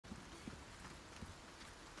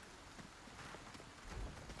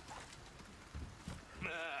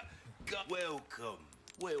Welcome.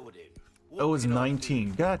 Well then. It was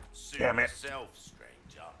 19. God damn it. Yourself,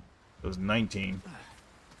 stranger. It was 19.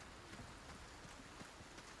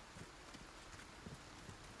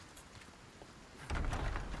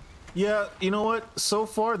 Yeah, you know what? So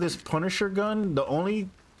far, this Punisher gun, the only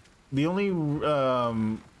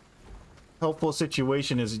helpful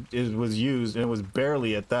situation was used, and it was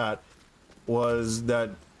barely at that, was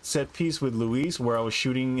that set piece with Luis where I was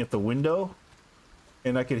shooting at the window,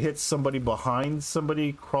 and I could hit somebody behind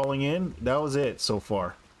somebody crawling in. That was it so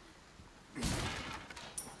far.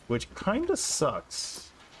 Which kind of sucks.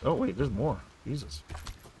 Oh wait, there's more. Jesus.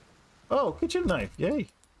 Oh, kitchen knife. Yay.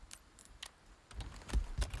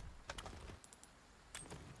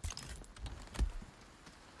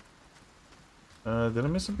 Did I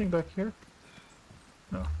miss something back here?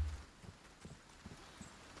 No.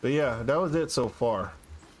 But yeah, that was it so far.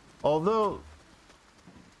 Although,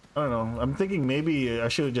 I don't know. I'm thinking maybe I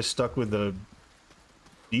should have just stuck with the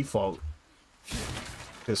default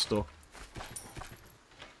pistol.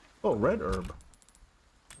 Oh, red herb.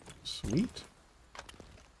 Sweet.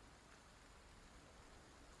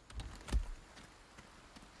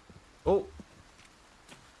 Oh.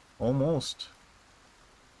 Almost.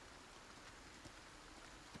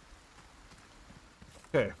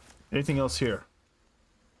 Okay. Anything else here?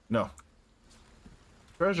 No.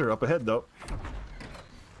 Treasure up ahead, though.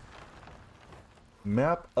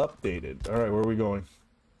 Map updated. All right, where are we going?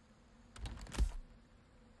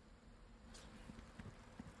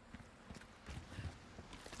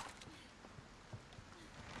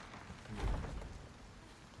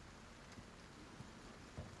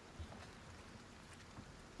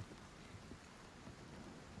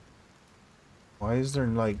 Why is there,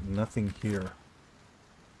 like, nothing here?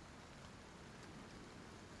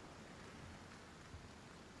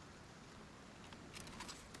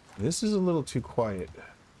 This is a little too quiet.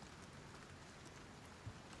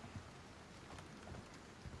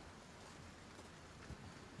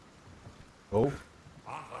 Oh.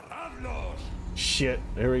 Shit.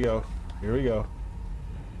 There we go. Here we go.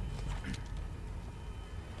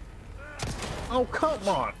 Oh, come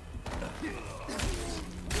on.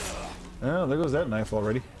 Oh, there goes that knife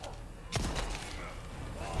already.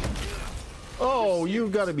 Oh, you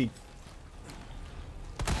gotta be...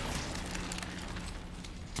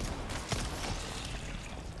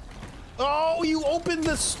 Oh, you opened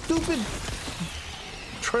the stupid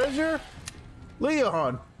treasure?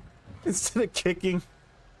 Leon, instead of kicking.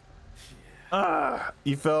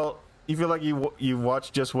 You feel like you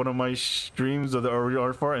watched just one of my streams of the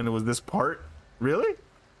RE4 and it was this part? Really?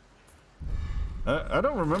 I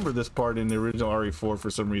don't remember this part in the original RE4 for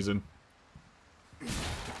some reason.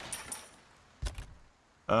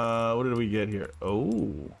 What did we get here?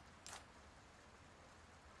 Oh.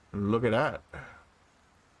 Look at that.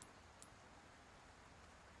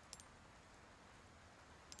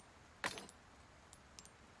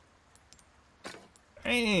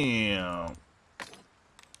 Damn.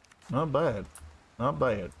 Not bad. Not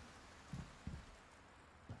bad.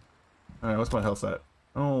 Alright, what's my health at?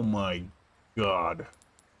 Oh my god.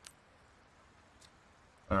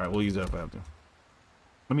 Alright, we'll use that if I have to.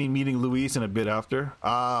 I mean, meeting Luis in a bit after.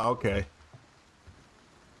 Ah, okay.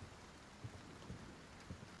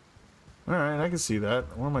 Alright, I can see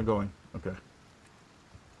that. Where am I going? Okay.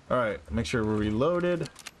 Alright, make sure we're reloaded.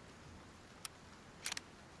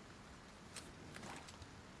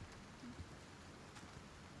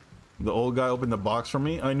 The old guy opened the box for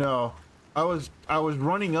me. I know. I was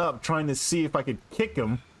running up trying to see if I could kick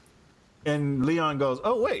him, and Leon goes,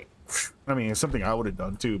 "Oh wait." I mean, it's something I would have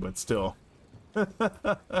done too, but still. I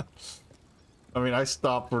mean, I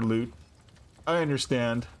stopped for loot. I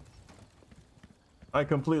understand. I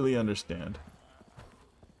completely understand.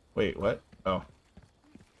 Wait, what? Oh.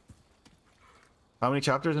 How many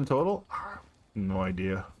chapters in total? No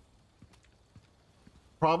idea.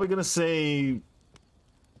 Probably gonna say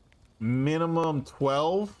minimum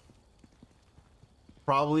 12.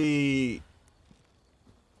 Probably,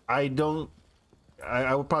 I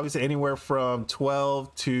would probably say anywhere from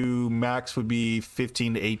 12 to max would be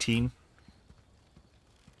 15 to 18.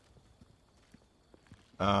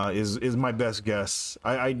 Is my best guess.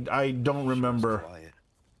 I don't remember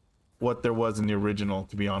what there was in the original,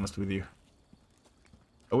 to be honest with you.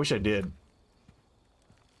 I wish I did.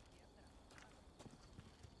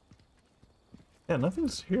 Yeah,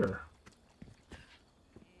 nothing's here.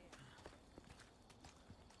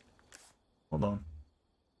 Hold on.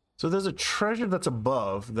 So there's a treasure that's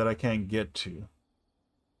above that I can't get to.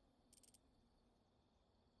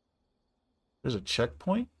 There's a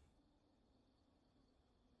checkpoint?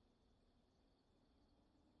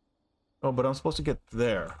 Oh, but I'm supposed to get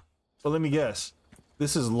there. Well, let me guess.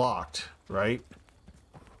 This is locked, right?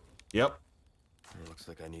 Yep. It looks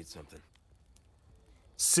like I need something.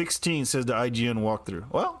 16 says the IGN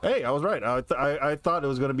walkthrough. Well, hey, I was right. I thought it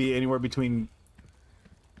was going to be anywhere between...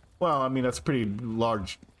 Well, I mean, that's a pretty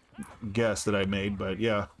large guess that I made, but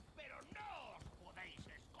yeah.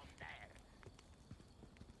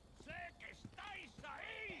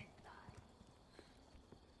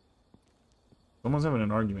 Someone's having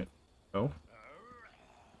an argument. Oh.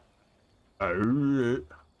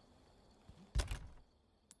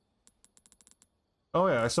 Oh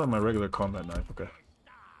yeah, I still have my regular combat knife. Okay.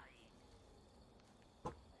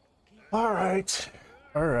 All right.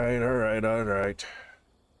 All right. All right. All right.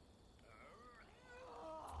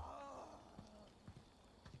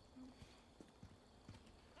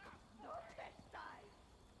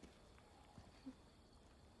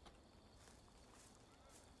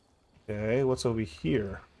 Okay, what's over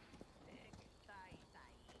here?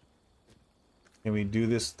 Can we do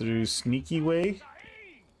this through sneaky way?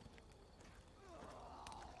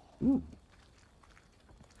 Ooh.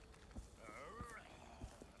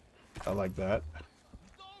 I like that.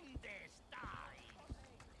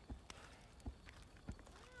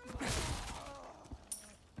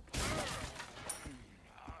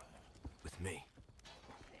 With me.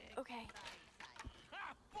 Okay.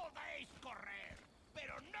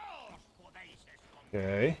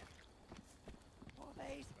 Okay.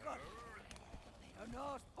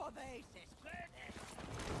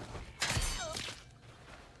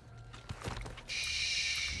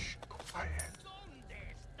 Shh. Quiet.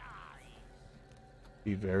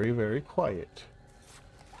 Be very, very quiet.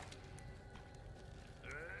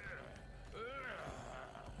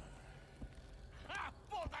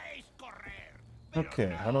 Okay,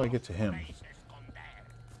 how do I get to him?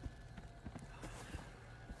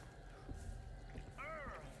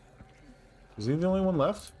 Is he the only one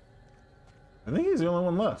left? I think he's the only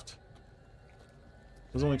one left.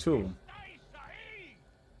 There's only two of them.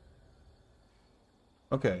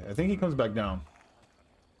 Okay, I think he comes back down.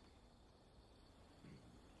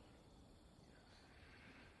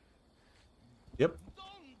 Yep.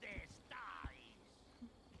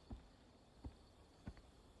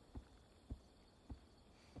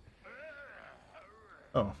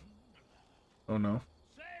 Oh. Oh no.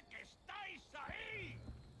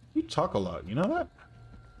 You talk a lot, you know that?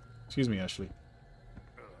 Excuse me, Ashley.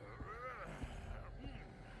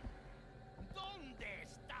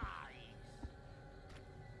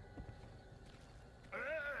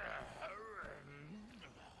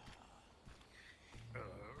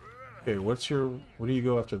 Okay, what do you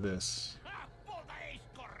go after this?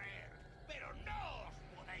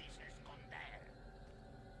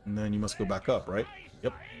 And then you must go back up, right?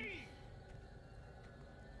 Yep.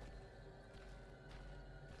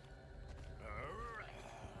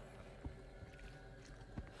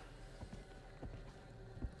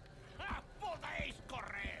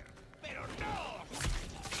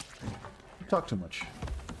 You talk too much.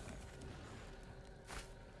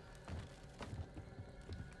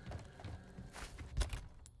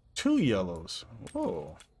 Two yellows.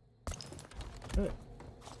 Whoa. Okay.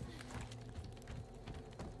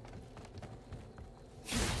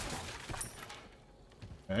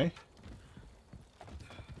 Okay.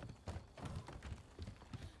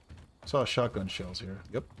 Saw shotgun shells here.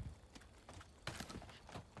 Yep.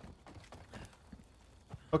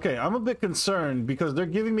 Okay, I'm a bit concerned because they're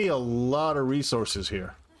giving me a lot of resources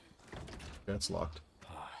here. That's locked.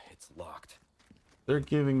 It's locked. They're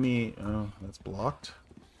giving me... Oh, that's blocked.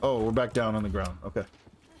 Oh, we're back down on the ground. Okay.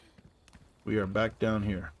 We are back down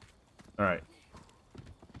here. Alright.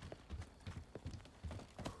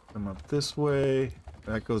 Come up this way.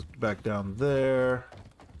 That goes back down there.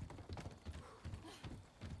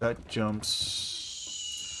 That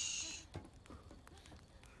jumps...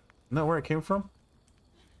 Isn't that where I came from?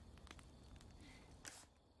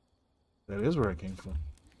 That is where I came from.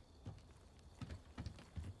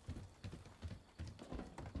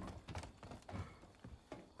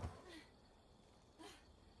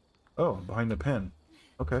 Oh, behind the pen.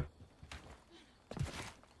 Okay.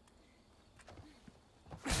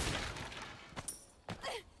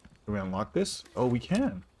 Can we unlock this? Oh, we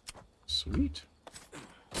can. Sweet.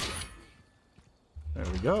 There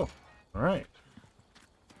we go. All right.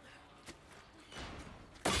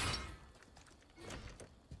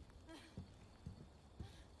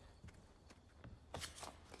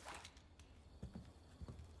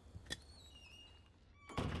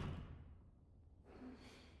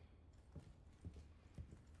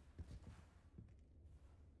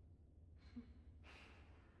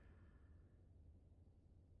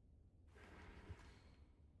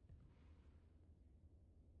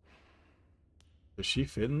 Does she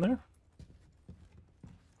fit in there?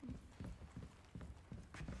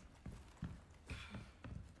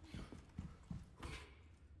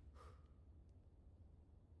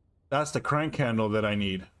 That's the crank handle that I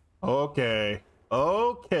need. Okay.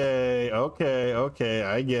 Okay. Okay. Okay.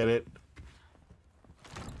 I get it.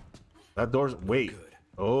 That door's... Wait. Good.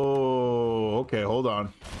 Oh, okay. Hold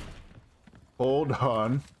on. Hold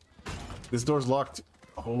on. This door's locked.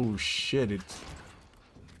 Oh, shit. It's...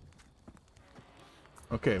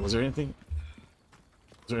 Okay. Was there anything...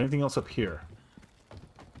 Is there anything else up here?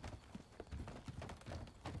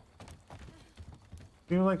 I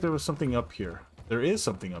feel like there was something up here. There is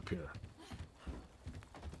something up here.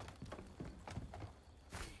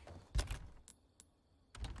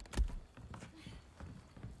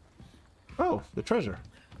 Oh, the treasure.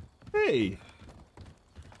 Hey!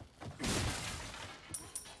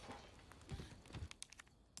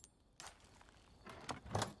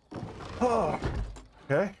 Oh,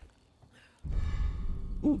 okay.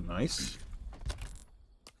 Ooh, nice.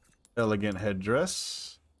 Elegant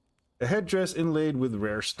headdress. A headdress inlaid with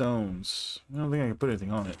rare stones. I don't think I can put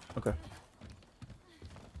anything on it. Okay.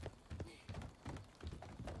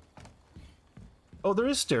 Oh, there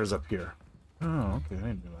is stairs up here. Oh, okay. I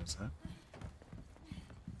didn't realize that.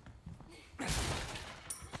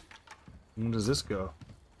 Where does this go?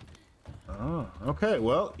 Oh, okay.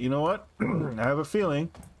 Well, you know what? I have a feeling.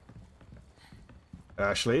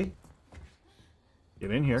 Ashley, get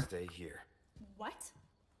in here. Stay here. What?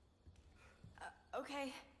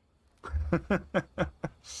 Okay.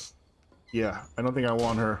 Yeah, I don't think I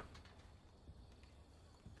want her.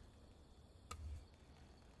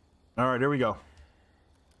 Alright, here we go.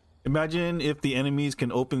 Imagine if the enemies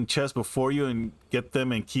can open chests before you and get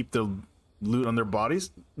them and keep the loot on their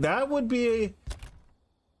bodies. That would be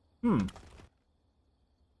a...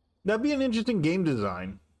 That'd be an interesting game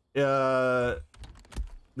design.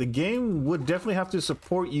 The game would definitely have to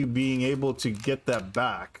support you being able to get that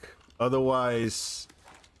back. Otherwise...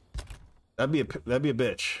 That'd be a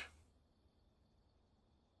bitch.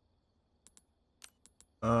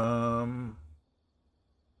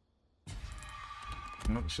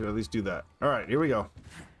 Should at least do that. All right, here we go.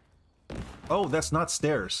 Oh, that's not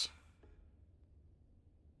stairs.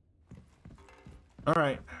 All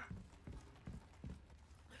right.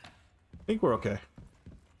 I think we're okay.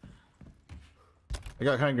 I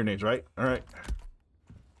got hand grenades, right? All right.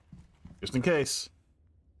 Just in case.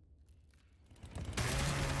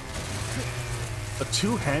 A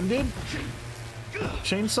two-handed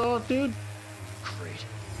chainsaw, dude? Great.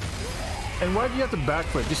 And why do you have to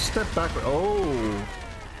backflip? Just step backward. Oh.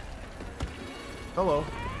 Hello.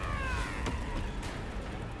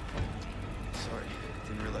 Sorry,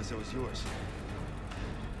 didn't realize that was yours.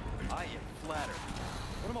 I am flattered.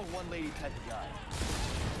 What am a one-lady type of guy?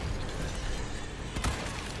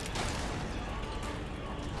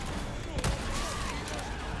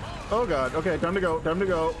 Oh god. Okay, time to go. Time to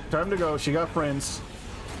go. Time to go. She got friends.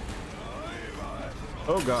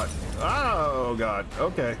 Oh god. Oh god.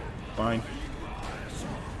 Okay. Fine.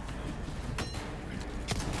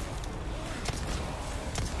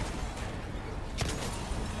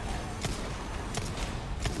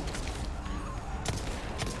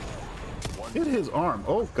 Hit his arm.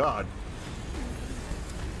 Oh god.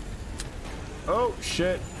 Oh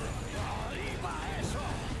shit.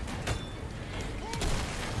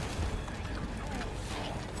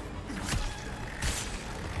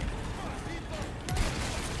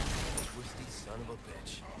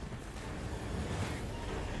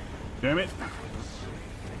 Damn it.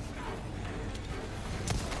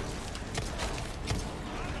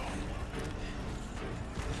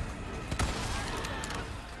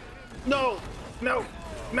 No! No!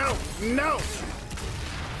 No! No!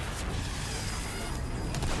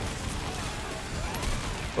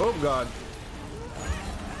 Oh god.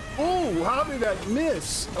 Oh, how did that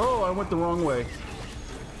miss? Oh, I went the wrong way.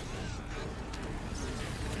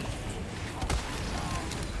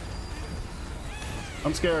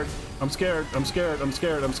 I'm scared. I'm scared. I'm scared. I'm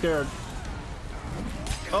scared. I'm scared.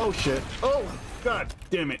 Oh shit. Oh god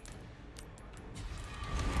damn it.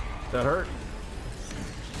 That hurt.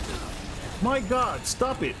 My god,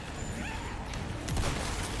 stop it.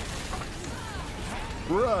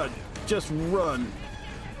 Run. Just run.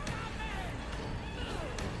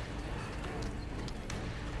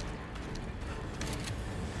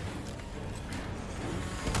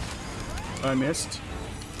 I missed.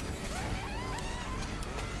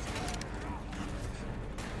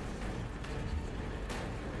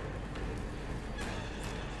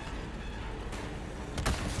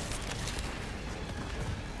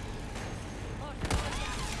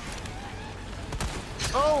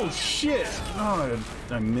 Oh Oh shit! Oh,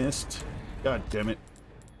 I missed. God damn it.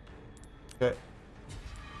 Okay.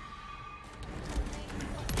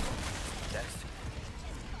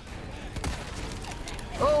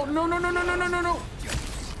 Oh no no no no no no no no!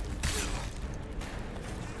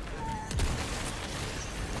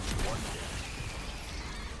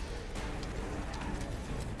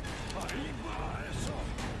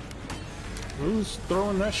 Who's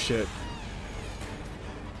throwing that shit?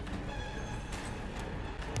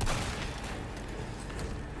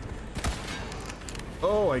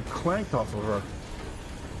 Oh, I clanked off of her.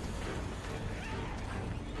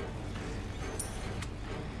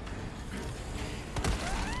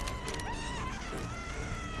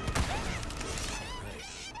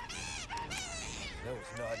 That was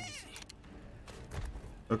not easy.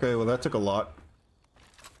 Okay, well that took a lot.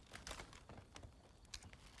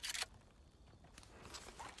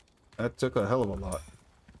 That took a hell of a lot.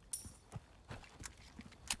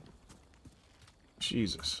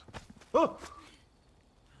 Jesus. Oh!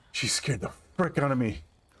 She scared the frick out of me.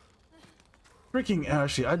 Freaking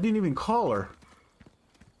Ashley, I didn't even call her.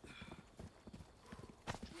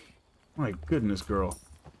 My goodness, girl.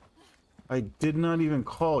 I did not even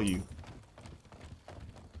call you.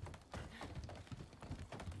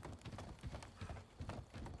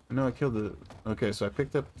 No, I killed the... Okay, so I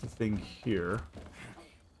picked up the thing here.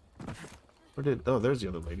 Where did... Oh, there's the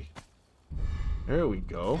other lady. There we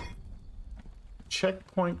go.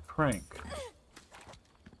 Checkpoint prank.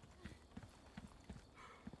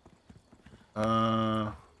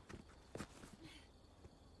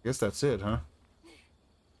 Guess that's it, huh?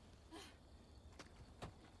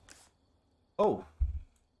 Oh!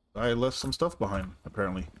 I left some stuff behind,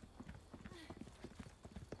 apparently.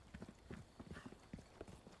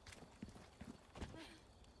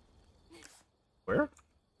 Where?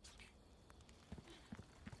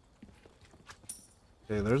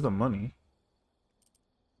 Okay, there's the money.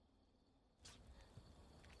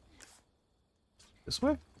 This way?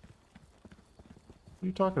 What are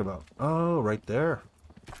you talking about? Oh, right there.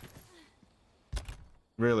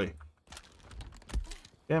 Really?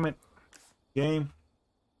 Damn it. Game.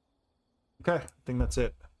 Okay, I think that's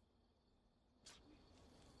it.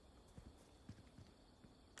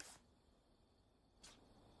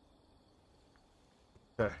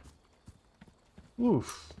 Okay.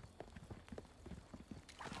 Oof.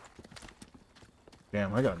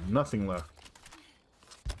 Damn, I got nothing left.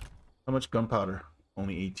 How much gunpowder?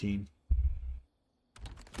 Only 18.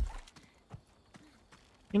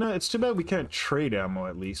 You know, it's too bad we can't trade ammo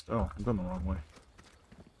at least. Oh, I'm going the wrong way.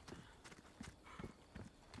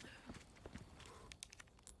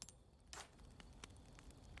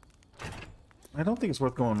 I don't think it's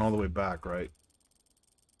worth going all the way back, right?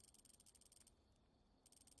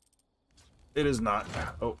 It is not.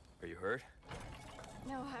 Oh. Are you hurt?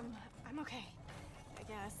 No, I'm okay. I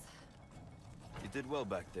guess. You did well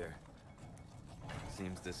back there.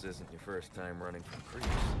 Seems this isn't your first time running from creeps.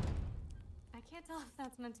 I can't tell if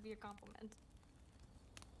that's meant to be a compliment.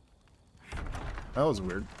 That was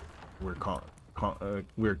weird. Weird comment.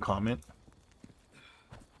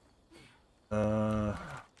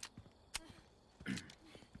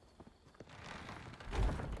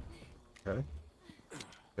 Okay.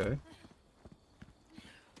 Okay.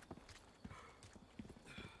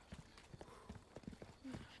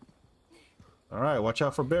 All right, watch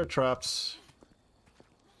out for bear traps.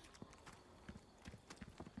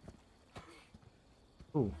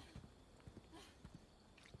 Ooh.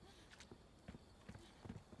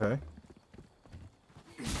 Okay.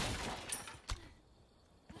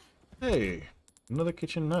 Hey, another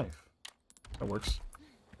kitchen knife. That works.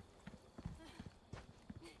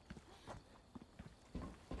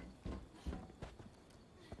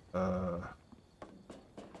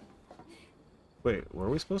 Wait, where are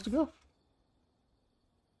we supposed to go?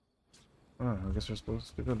 Oh, I guess we're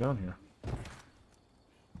supposed to go down here.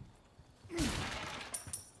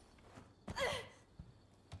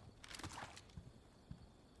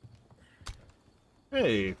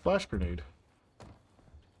 Hey, flash grenade.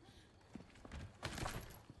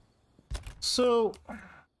 So...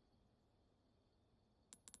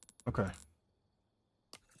 Okay.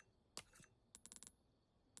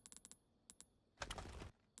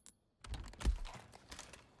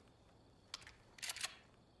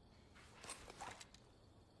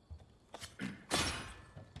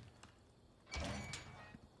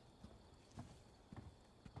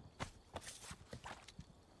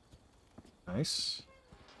 Nice.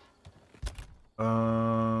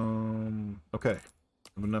 Okay.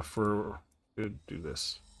 Enough for to do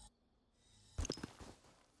this.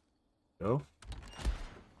 Go.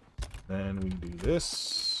 Then we do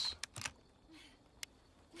this.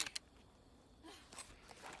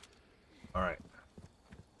 All right.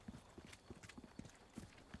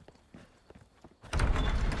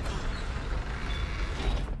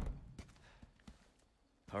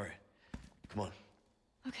 All right. Come on.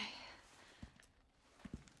 Okay.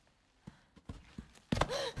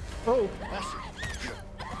 Oh.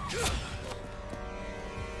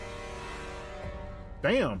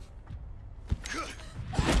 Damn.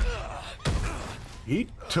 He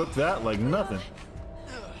took that like nothing.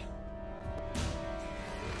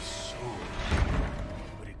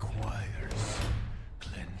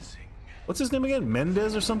 What's his name again?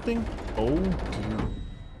 Mendez or something? Oh, dude.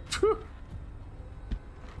 Phew.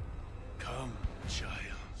 Come, child.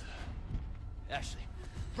 Ashley,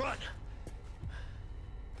 run!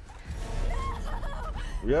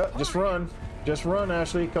 Yeah, just run. Just run,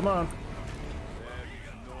 Ashley. Come on.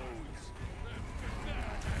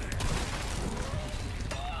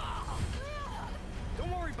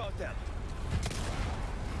 Don't worry about them.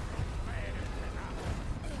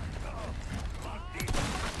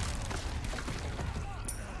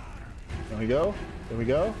 There we go. There we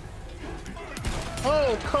go.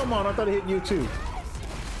 Oh, come on. I thought it hit you too.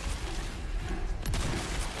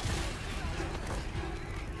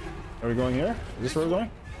 Are we going here? Is this where we're going?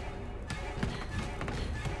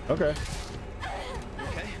 Okay.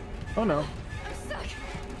 Okay? Oh no. I'm stuck.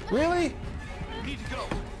 Really? You need to go. You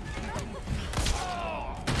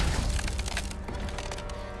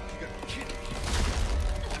gotta be kidding me.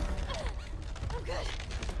 I'm good.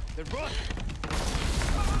 Then run!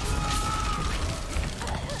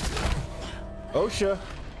 OSHA.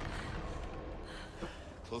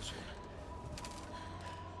 Close one.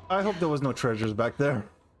 I hope there was no treasures back there.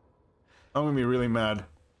 I'm gonna be really mad.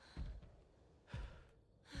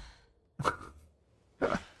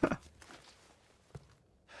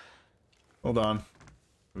 Hold on.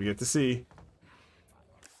 We get to see.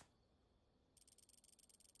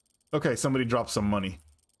 Okay, somebody dropped some money.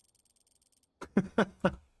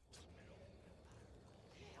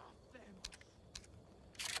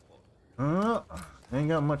 Ain't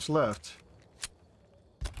got much left.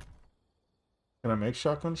 Can I make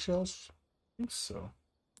shotgun shells? I think so.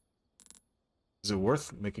 Is it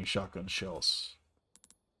worth making shotgun shells?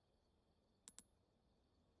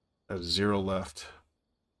 I have 0 left.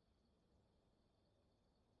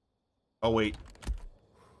 Oh wait.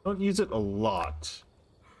 Don't use it a lot.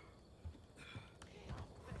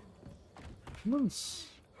 Listen,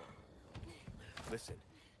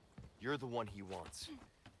 You're the one he wants.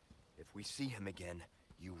 If we see him again,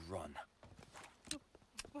 you run.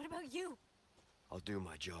 What about you? I'll do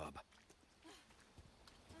my job.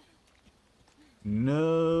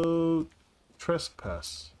 no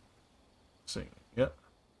trespass. See, yep.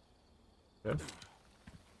 Good.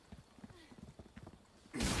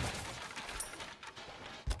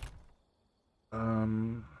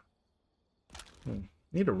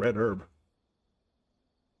 Need a red herb.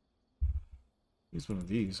 Use one of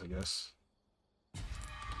these, I guess.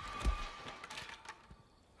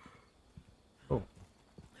 Oh.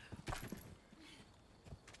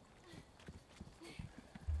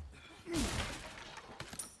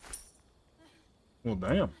 Well,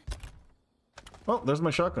 damn. Well, there's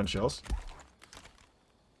my shotgun shells.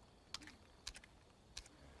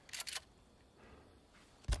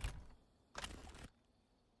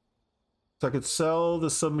 So I could sell the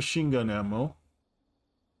submachine gun ammo.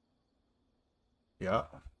 Yeah.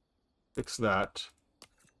 Fix that.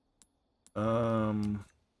 Selling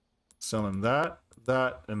that,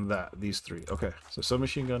 and that. These 3. Okay. So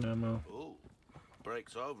submachine gun ammo. Oh,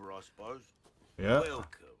 break's over, I suppose. Yeah. Welcome.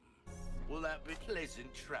 Will that be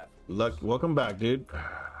pleasant travel? Welcome back, dude.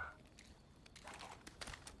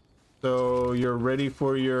 So you're ready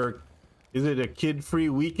for your... Is it a kid-free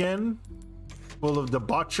weekend? Full of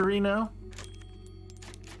debauchery now?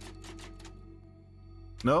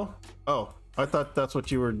 No? Oh, I thought that's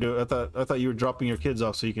what you were doing. I thought you were dropping your kids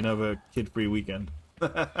off so you can have a kid-free weekend.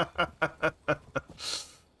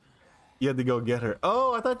 You had to go get her.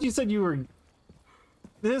 Oh, I thought you said you were...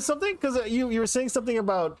 There's something? Because you were saying something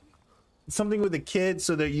about something with the kids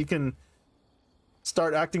so that you can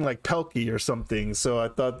start acting like Pelkey or something. So I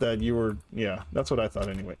thought that you were... Yeah, that's what I thought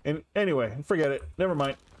anyway. And anyway, forget it. Never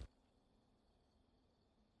mind.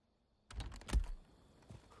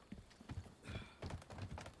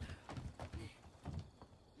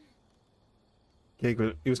 He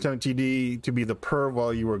was telling TD to be the perv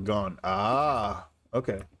while you were gone. Ah,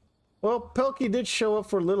 okay. Well, Pelkey did show up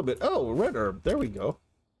for a little bit. Oh, red herb. There we go.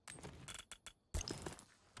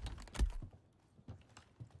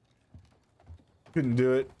 Couldn't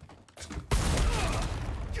do it.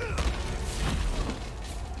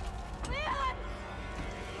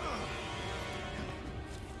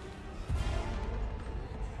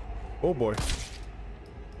 Oh boy.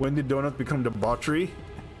 When did donuts become debauchery?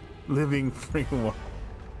 Living freaking.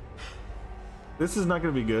 This is not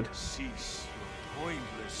gonna be good. Cease your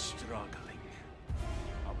pointless struggling.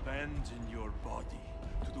 Abandon your body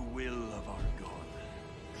to the will of our God.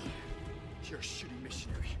 You're a shooting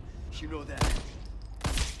missionary. You know that.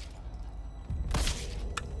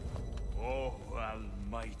 Oh,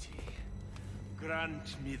 Almighty,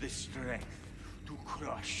 grant me the strength to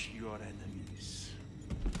crush your enemies.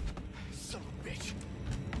 Son of a bitch.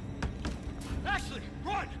 Ashley,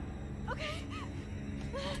 run! Okay.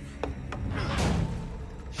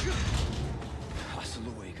 Hasta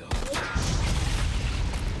luego.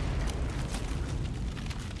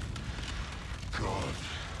 God,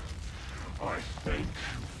 I thank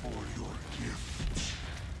you for your gift.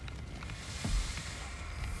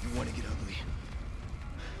 You want to get ugly?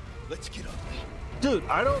 Let's get ugly. Dude,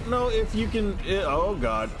 I don't know if you can. Oh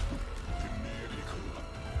god.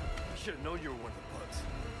 I should have known you were one of the bugs.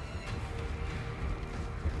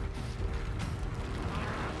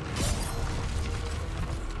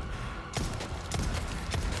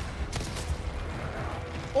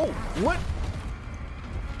 Oh, what?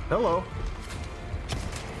 Hello.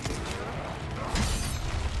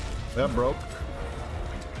 That broke.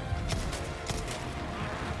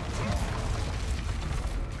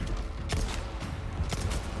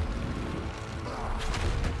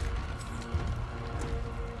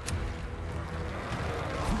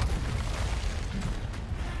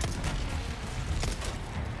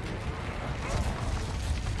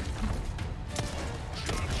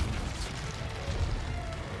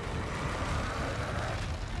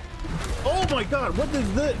 Oh my god, what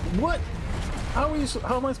is this? What? How are you?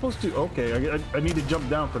 How am I supposed to? Okay, I need to jump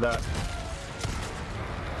down for that.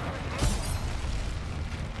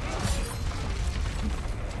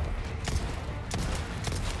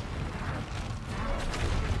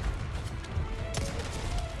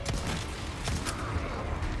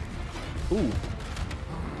 Ooh.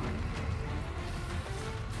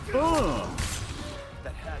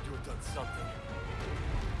 That had to have done something.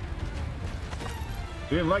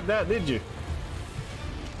 You didn't like that, did you?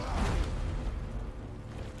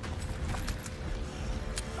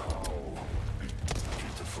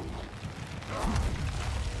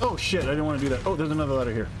 Oh shit, I didn't want to do that. Oh, there's another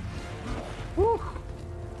ladder here. Woo!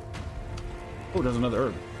 Oh, there's another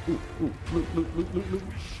herb. Ooh, loot, loot, loot, loot, loot.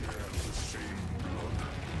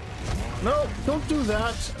 No, don't do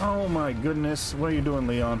that. Oh my goodness. What are you doing,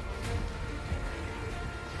 Leon?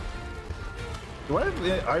 Do I have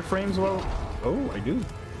iframes well? Oh, I do.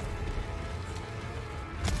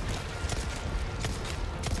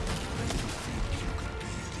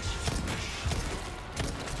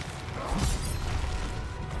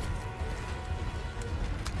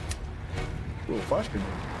 Ooh, flash grenade.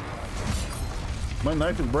 My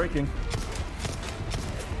knife is breaking.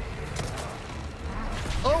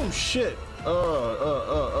 Oh shit!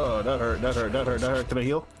 That hurt. Can I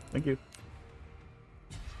heal? Thank you.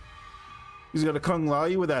 He's got a Kung Lao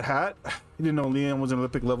you with that hat. He didn't know Leon was an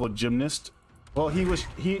Olympic level gymnast. Well, you missed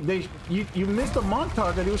a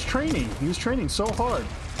montage that he was training. He was training so hard.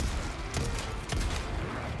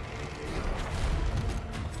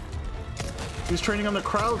 He was training on the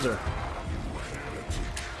Krauser.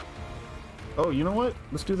 Oh, you know what?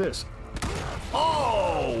 Let's do this.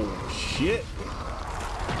 Oh, shit.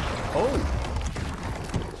 Oh.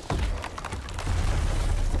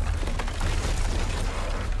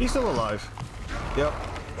 He's still alive. Yep.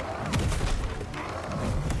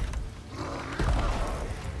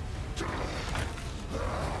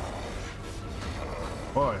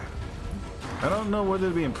 Boy. I don't know whether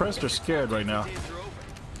to be impressed or scared right now.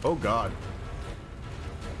 Oh, God.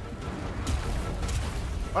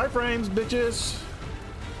 Iframes, bitches.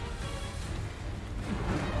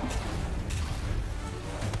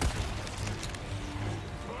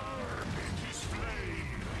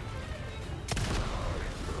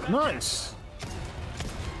 Nice.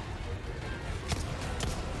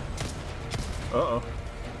 Uh-oh.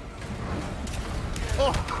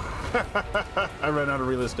 Oh! I ran out of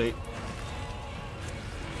real estate.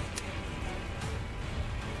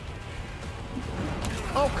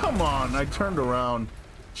 Oh, come on. I turned around.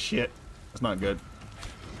 Shit. That's not good.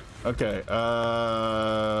 Okay.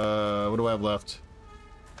 What do I have left?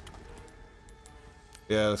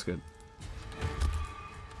 Yeah, that's good.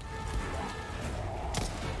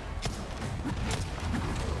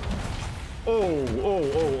 Oh.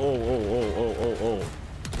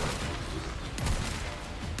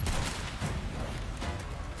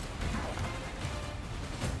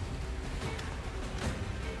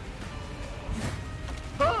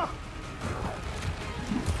 Ah!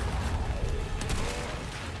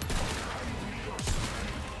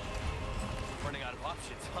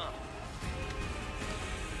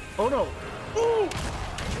 Oh no! Ooh!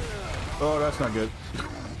 Oh, that's not good.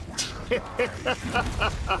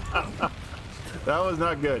 That was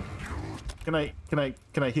not good. Can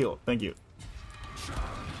I heal? Thank you.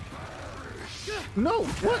 No!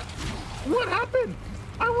 What? What happened?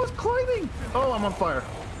 I was climbing! Oh, I'm on fire.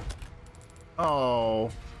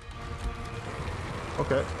 Oh.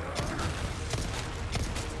 Okay.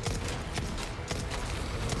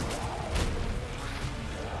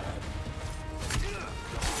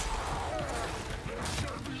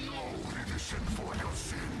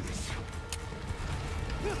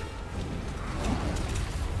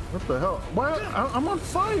 What the hell? Why? I'm on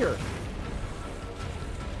fire!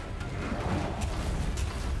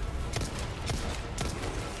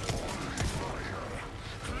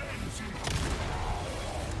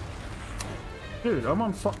 Dude, I'm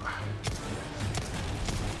on fire.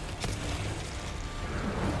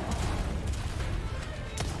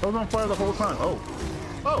 I was on fire the whole time. Oh.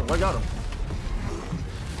 Oh, I got him.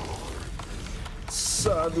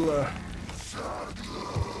 Sadler.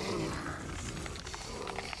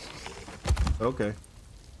 Okay.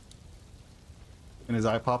 And his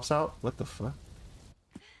eye pops out? What the fuck?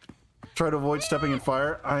 Try to avoid stepping in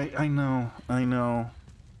fire. I know. I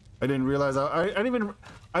didn't realize I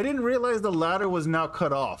didn't realize the ladder was now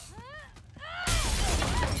cut off.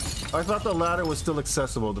 I thought the ladder was still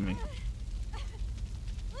accessible to me.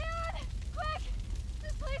 Leon! Quick!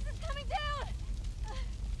 This place is coming down!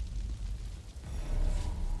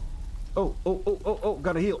 Oh,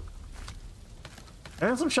 gotta heal.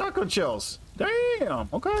 And some shotgun shells. Damn,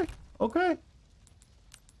 okay. Hey!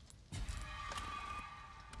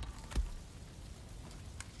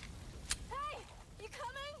 You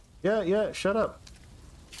coming? Yeah, shut up.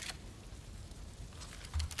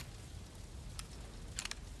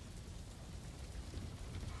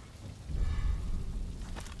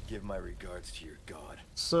 Give my regards to your god.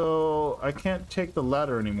 So, I can't take the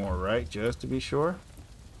ladder anymore, right? Just to be sure.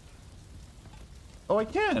 Oh, I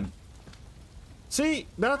can. See,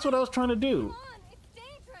 that's what I was trying to do. Come on, it's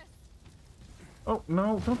dangerous! Oh,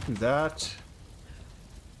 no, don't do that.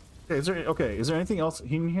 Okay, is there anything else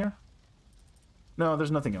in here? No,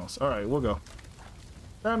 there's nothing else. Alright, we'll go.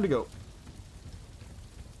 Time to go.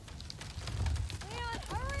 Leon,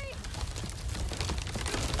 hurry!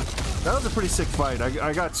 That was a pretty sick fight.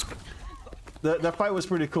 I got... That fight was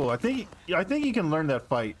pretty cool. I think you can learn that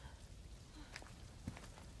fight.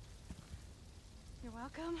 You're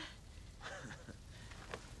welcome.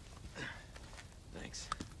 Thanks.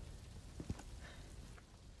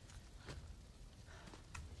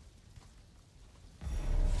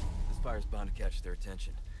 This fire's bound to catch their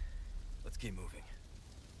attention. Let's keep moving.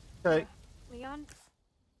 Okay. Leon?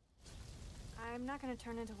 I'm not gonna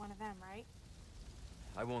turn into one of them, right?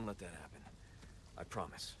 I won't let that happen. I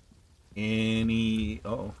promise. Any...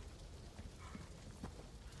 Uh-oh.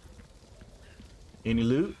 Any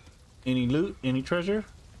loot? Any loot? Any treasure?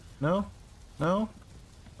 No? No?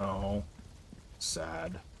 Oh.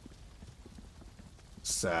 Sad.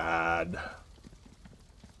 Sad.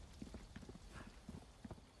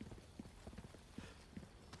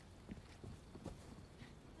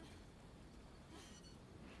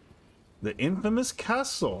 The infamous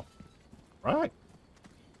castle. Right.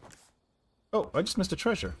 Oh, I just missed a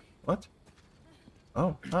treasure. What?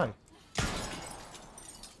 Oh, hi.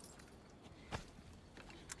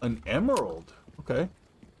 An emerald. Okay.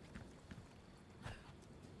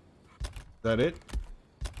 That it?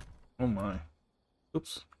 Oh my.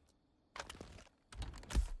 Oops.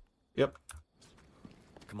 Yep.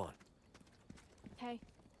 Come on. Hey.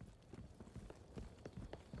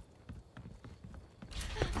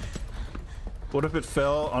 What if it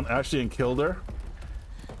fell on Ashley and killed her?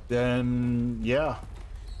 Then, yeah.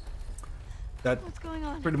 That What's going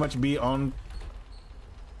on? pretty much be on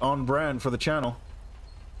brand for the channel.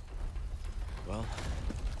 Well,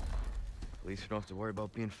 at least we don't have to worry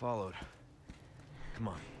about being followed. Come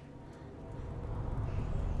on.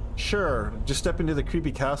 Sure, just step into the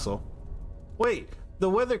creepy castle. Wait, the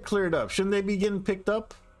weather cleared up. Shouldn't they be getting picked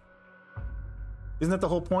up? Isn't that the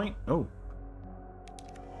whole point? Oh.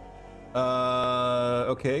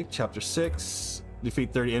 Okay, chapter 6.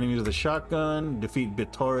 Defeat 30 enemies with a shotgun. Defeat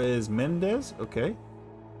Bitores Mendez. Okay.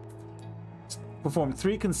 Perform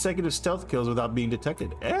 3 consecutive stealth kills without being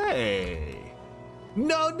detected. Hey!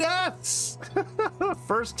 No deaths!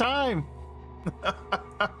 First time!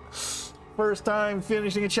 First time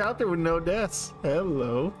finishing a chapter with no deaths.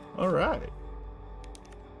 Hello. Alright.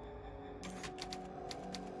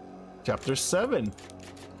 Chapter 7.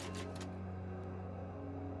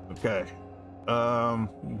 Okay.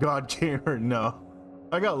 God Gamer, no.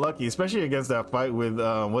 I got lucky, especially against that fight with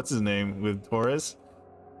what's his name? With Torres.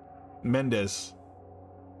 Mendez.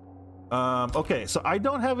 Okay, so I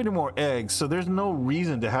don't have any more eggs, so there's no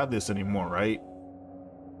reason to have this anymore, right?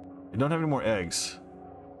 I don't have any more eggs.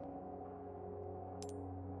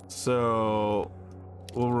 So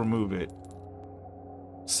we'll remove it.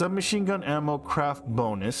 Submachine gun ammo craft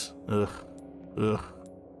bonus. Ugh. Ugh.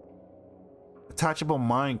 Attachable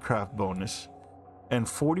mine craft bonus. And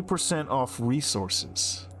 40% off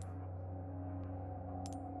resources.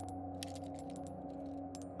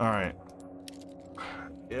 Alright.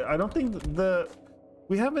 I don't think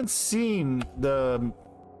we haven't seen the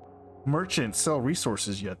merchant sell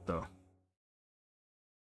resources yet, though.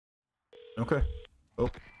 Okay. Oh.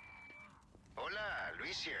 Hola,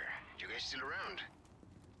 Luis here. You guys still around?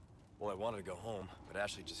 Well, I wanted to go home, but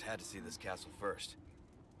Ashley just had to see this castle first.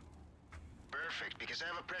 Perfect, because I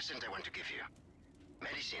have a present I want to give you.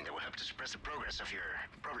 Medicine that will help to suppress the progress of your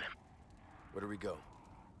problem. Where do we go?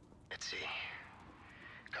 Let's see.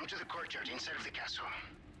 Come to the courtyard inside of the castle.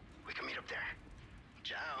 We can meet up there.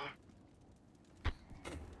 Ciao.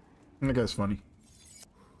 That guy's funny.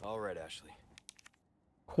 All right, Ashley.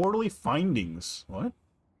 Quarterly findings. What?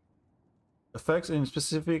 Effects in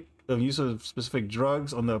specific of use of specific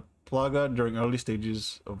drugs on the plaga during early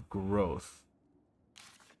stages of growth.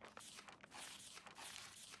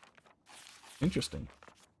 Interesting.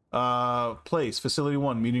 Place Facility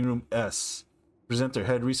 1, Meeting Room S. Presenter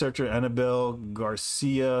Head Researcher Annabelle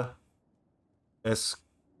Garcia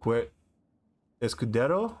Escudero.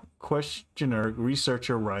 Questioner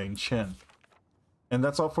Researcher Ryan Chen. And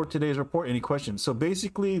that's all for today's report. Any questions? So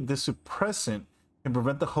basically, the suppressant can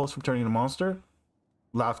prevent the host from turning into a monster.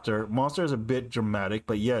 Laughter. Monster is a bit dramatic,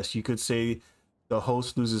 but yes, you could say the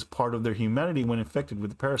host loses part of their humanity when infected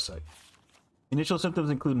with the parasite. Initial symptoms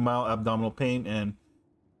include mild abdominal pain and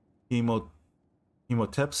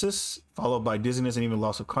hemotepsis, followed by dizziness and even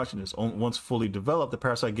loss of consciousness. Once fully developed, the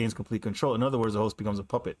parasite gains complete control. In other words, the host becomes a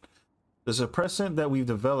puppet. The suppressant that we've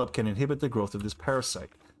developed can inhibit the growth of this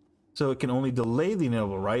parasite. So it can only delay the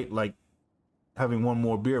inevitable, right? Like having one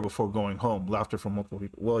more beer before going home. Laughter from multiple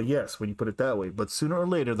people. Well, yes, when you put it that way. But sooner or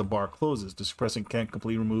later, the bar closes. The suppressant can't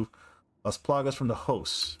completely remove Las Plagas from the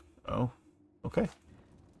host. Oh, okay.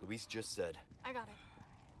 Luis just said. I got it.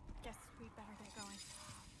 Guess we better get going.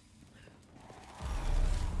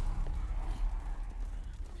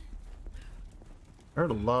 I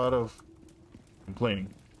heard a lot of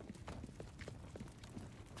complaining.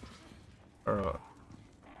 Or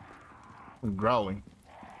growling.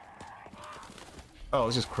 Oh,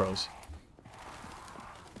 it's just crows.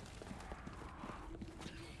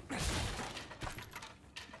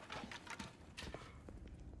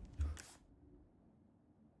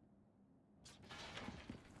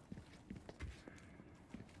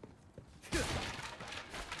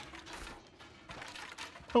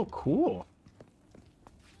 Oh, cool.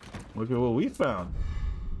 Look at what we found.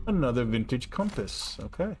 Another vintage compass.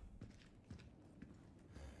 Okay.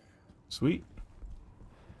 Sweet.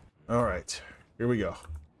 All right. Here we go.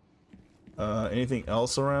 Anything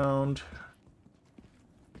else around?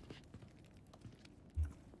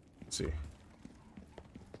 Let's see.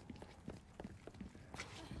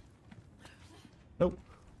 Nope.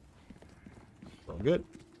 All good.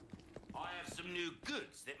 I have some new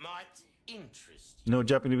goods that might interest you. No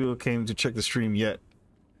Japanese people came to check the stream yet.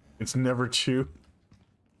 It's never true.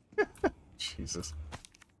 Jesus.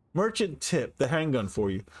 Merchant tip, the handgun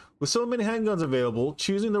for you. With so many handguns available,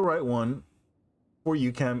 choosing the right one for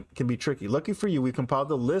you can be tricky. Lucky for you, we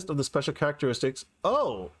compiled a list of the special characteristics.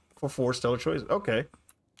 Oh, for 4 stellar choices. Okay.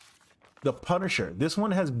 The Punisher. This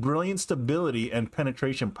one has brilliant stability and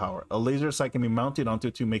penetration power. A laser sight can be mounted onto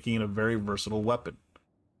it, making it a very versatile weapon.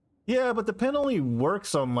 Yeah, but the pen only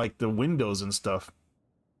works on like the windows and stuff.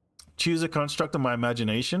 Choose a construct of my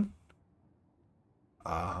imagination.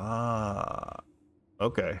 Ah.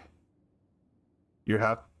 Okay. You're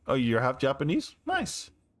half Japanese?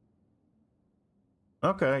 Nice.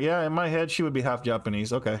 Okay, yeah, in my head she would be half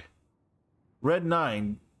Japanese. Okay. Red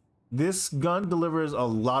 9. This gun delivers a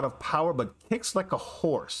lot of power but kicks like a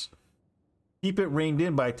horse. Keep it reined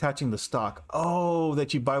in by attaching the stock. Oh,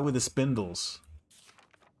 that you buy with the spindles.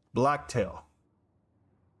 Blacktail.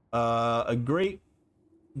 A great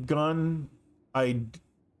gun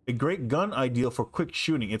ideal for quick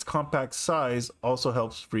shooting. Its compact size also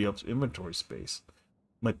helps free up inventory space.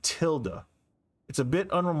 Matilda. It's a bit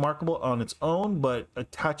unremarkable on its own, but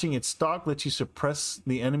attaching its stock lets you suppress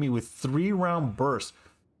the enemy with 3-round bursts.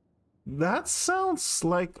 That sounds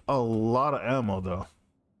like a lot of ammo, though.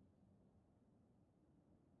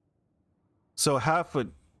 So half a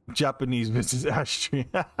Japanese Mrs. Ash tree.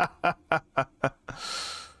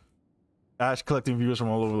 Ash collecting viewers from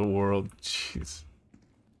all over the world. Jeez.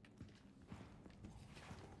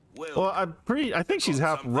 Well, I think she's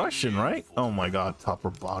half Russian, right? Oh my god, top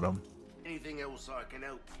or bottom. Anything else I can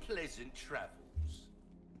help? Pleasant travels.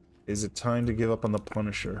 Is it time to give up on the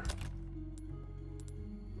Punisher?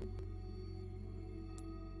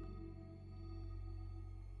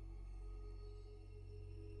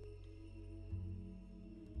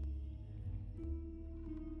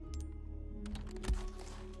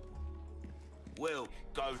 Well,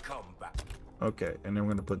 go come back. Okay, and then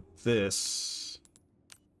we're gonna put this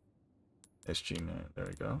SG9. There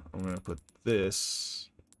we go. I'm gonna put this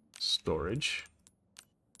storage.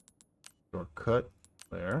 Shortcut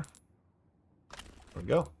there. There we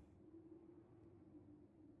go.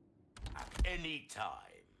 At any time.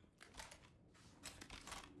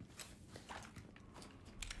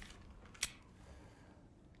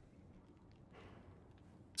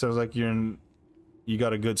 Sounds like you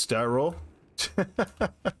got a good stat roll.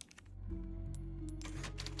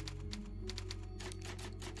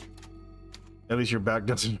 At least your back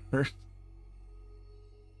doesn't hurt.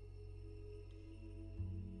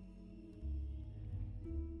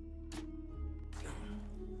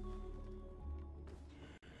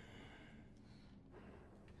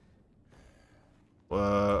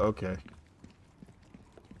 Okay.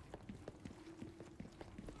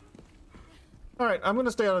 All right, I'm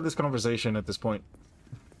gonna stay out of this conversation at this point.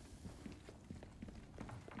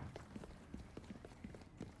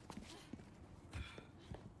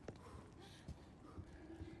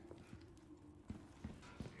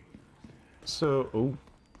 So,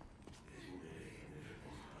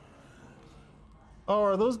 oh,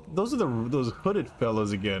 are those are those hooded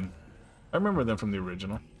fellas again? I remember them from the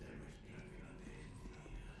original.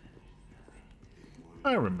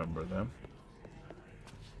 I remember them.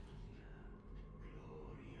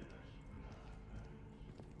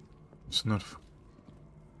 It's not.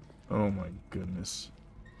 Oh my goodness.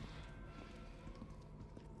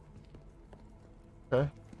 Okay.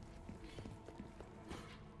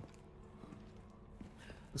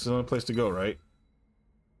 This is the only place to go, right?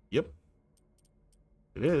 Yep.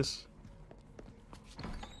 It is.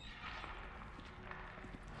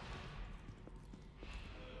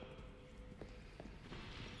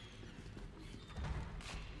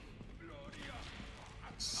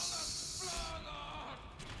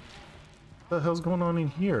 What the hell's going on in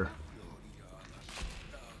here?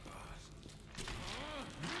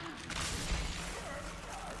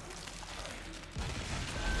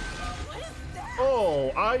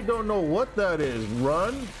 Oh, I don't know what that is.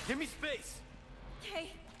 Run. Give me space.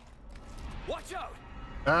 Okay. Watch out.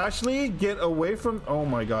 Ashley, get away from... Oh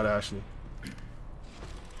my god, Ashley.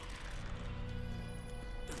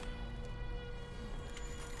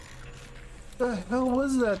 The hell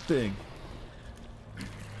was that thing?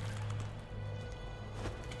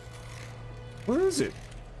 Where is it?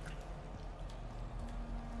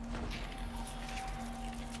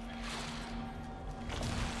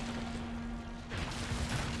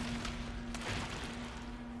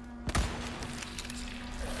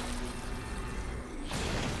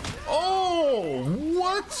 Oh,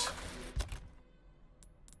 what?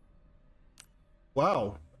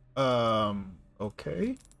 Wow.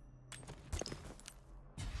 Okay.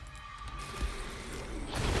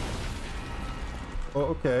 Oh,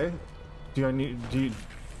 okay. Do you...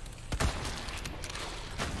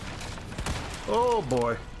 Oh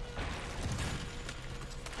boy.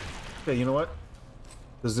 Okay, you know what?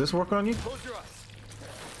 Does this work on you? Close your eyes.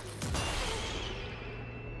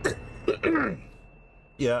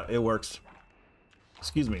 Yeah, it works.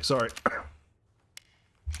 Excuse me, sorry.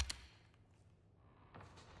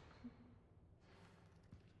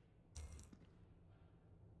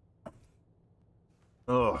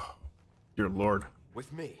 Oh, dear Lord.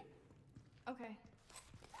 With me. Okay.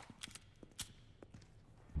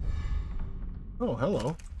 Oh,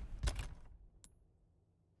 hello.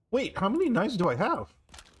 Wait, how many knives do I have?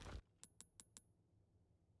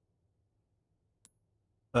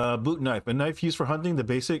 Boot knife. A knife used for hunting, the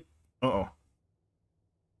basic... Uh-oh.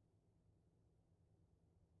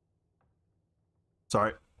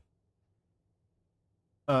 Sorry.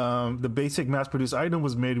 The basic mass-produced item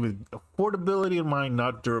was made with affordability in mind,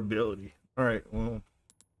 not durability. Alright, well,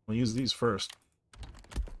 we'll use these first.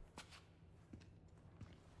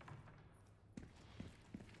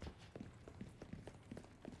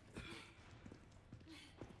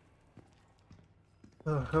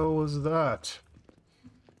 The hell was that?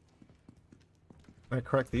 Can I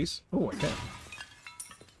crack these? Oh, I can.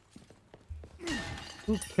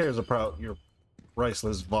 Who cares about your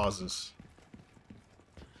priceless vases?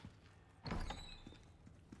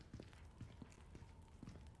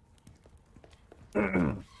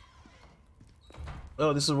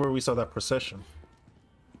 Oh, this is where we saw that procession.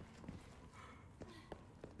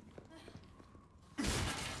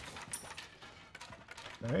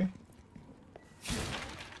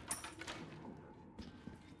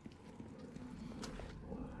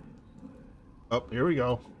 Oh, here we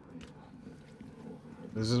go.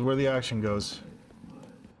 This is where the action goes.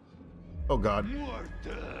 Oh god.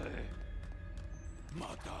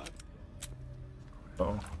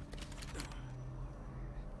 Uh-oh.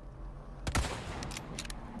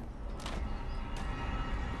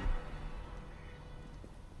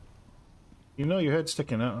 You know your head's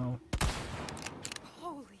sticking out.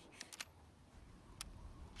 Holy.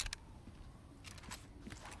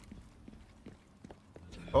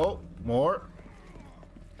 Oh, more.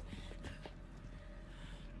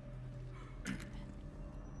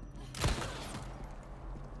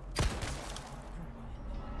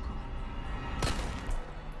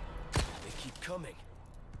 They keep coming.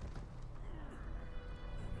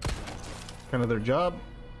 Kind of their job.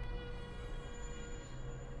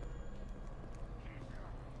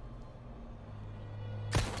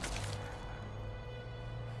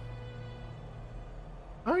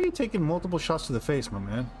 How are you taking multiple shots to the face, my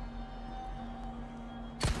man?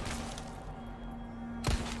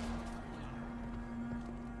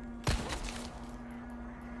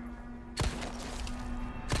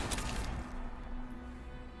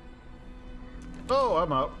 Oh,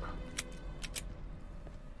 I'm out.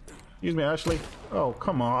 Excuse me, Ashley. Oh,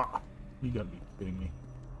 come on. You gotta be kidding me.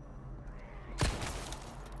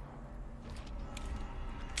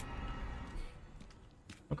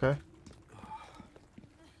 Okay.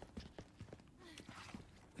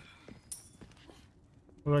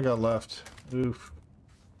 What do I got left? Oof.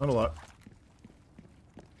 Not a lot.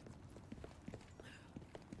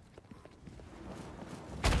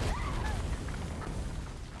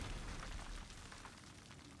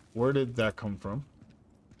 Where did that come from?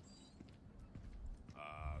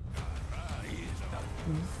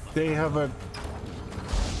 They have a...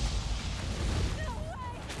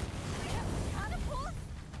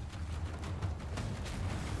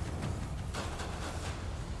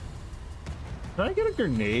 Can I get a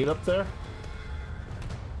grenade up there?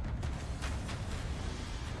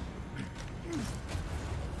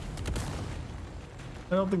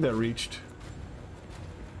 I don't think that reached.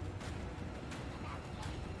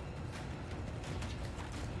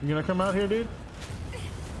 You gonna come out here, dude?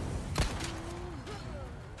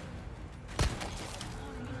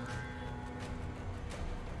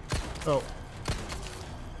 Oh.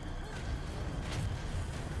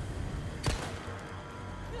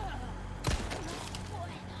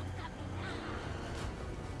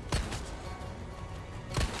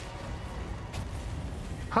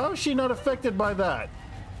 How is she not affected by that?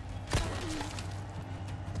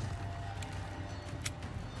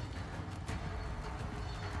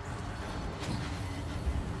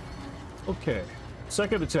 Okay,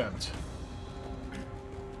 second attempt.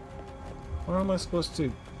 Where am I supposed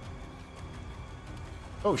to?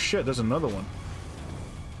 Oh shit, there's another one.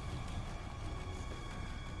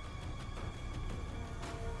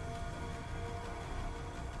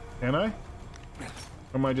 Can I? Or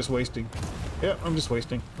am I just wasting? Yeah, I'm just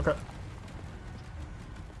wasting. Okay.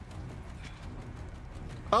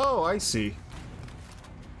 Oh, I see.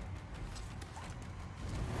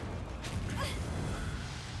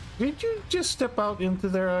 Did you just step out into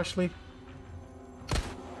there, Ashley?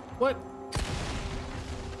 What?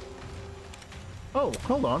 Oh,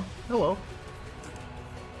 hold on. Hello.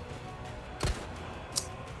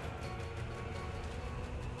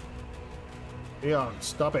 Leon,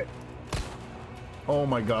 stop it. Oh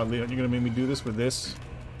my god, Leon, you're gonna make me do this with this?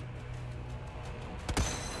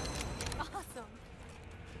 Awesome.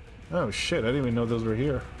 Oh shit, I didn't even know those were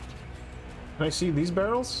here. Can I see these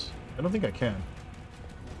barrels? I don't think I can.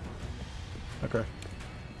 Okay.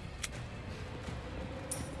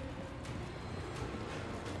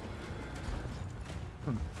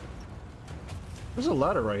 There's a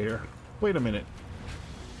ladder right here. Wait a minute.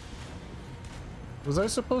 Was I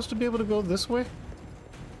supposed to be able to go this way?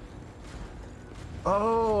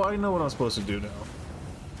 Oh, I know what I'm supposed to do now.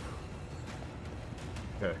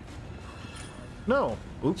 Okay. No!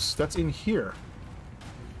 Oops, that's in here.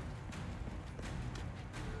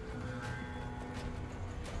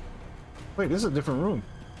 Wait, this is a different room.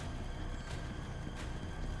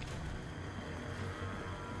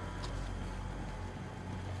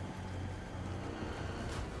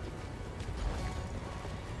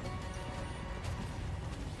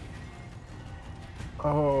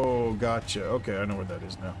 Oh, gotcha. Okay, I know where that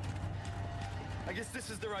is now. I guess this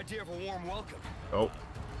is their idea of a warm welcome. Oh.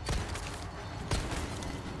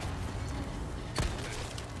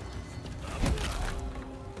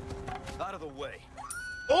 Out of the way.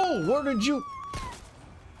 Oh, where did you...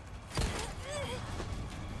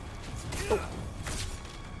 Oh.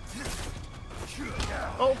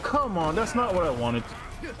 Oh, come on. That's not what I wanted.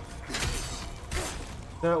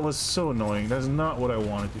 That was so annoying. That's not what I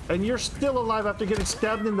wanted to. And you're still alive after getting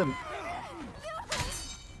stabbed in the...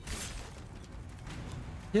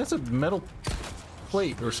 He has a metal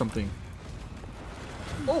plate or something.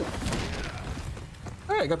 Oh!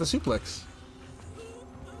 Alright, I got the suplex.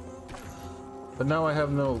 But now I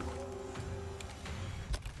have no...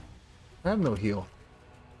 I have no heal.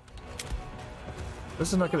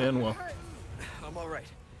 This is not gonna end well. I'm alright.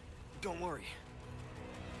 Don't worry.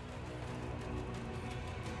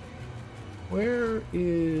 Where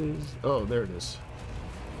is... Oh, there it is.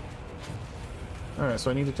 Alright,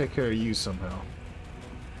 so I need to take care of you somehow.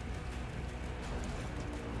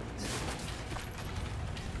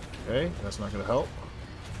 Okay, that's not gonna help.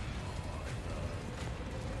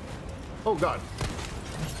 Oh god.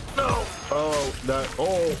 No! Oh, that...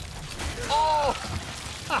 Oh! Oh!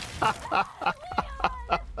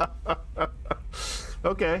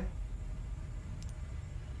 Okay.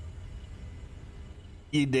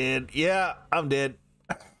 You did. Yeah, I'm dead.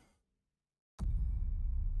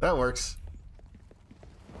 That works.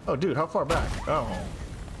 Oh, dude, how far back? Oh.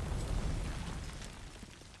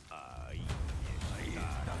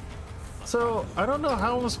 So, I don't know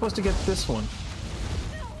how I'm supposed to get this one.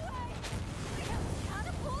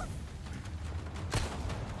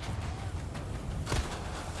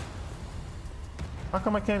 How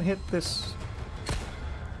come I can't hit this?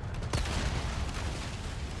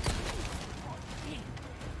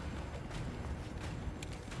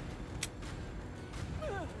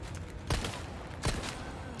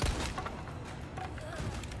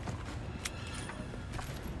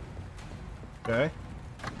 Okay.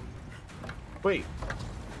 Wait.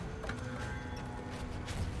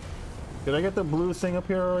 Did I get the blue thing up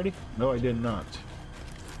here already? No, I did not.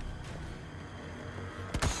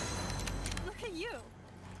 Look at you.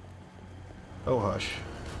 Oh, hush.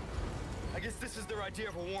 I guess this is their idea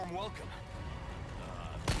of a warm welcome.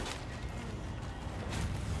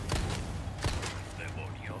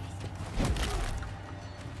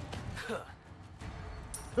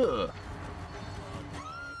 Ugh.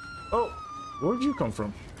 Oh, where'd you come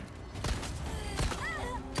from?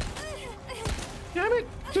 Damn it!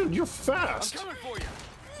 Dude, you're fast! I'm coming for you!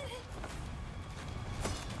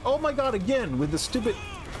 Oh my god, again, with the stupid...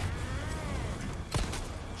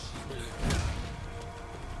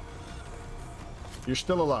 You're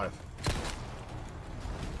still alive.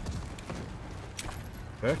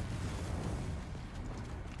 Okay.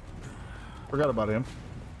 Forgot about him.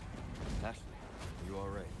 Ashley, are you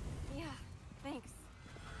alright? Yeah, thanks.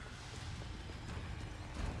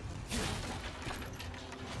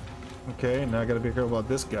 Okay, now I gotta be careful about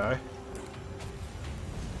this guy.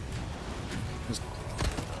 Just...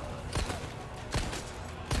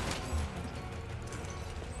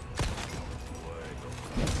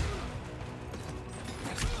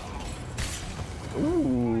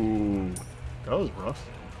 Ooh, that was rough.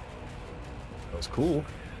 That was cool.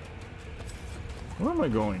 Where am I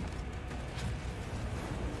going?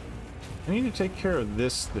 I need to take care of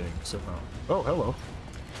this thing somehow. Oh, hello.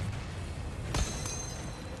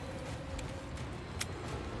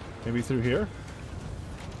 Maybe through here?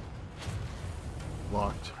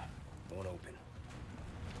 Locked. Won't open.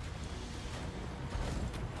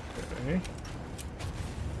 Okay.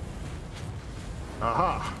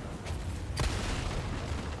 Aha!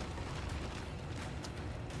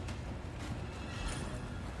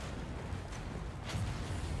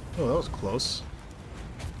 Oh, that was close.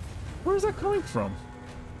 Where is that coming from?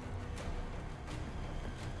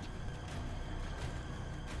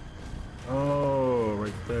 Oh,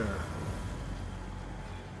 right there.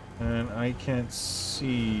 And I can't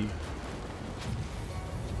see.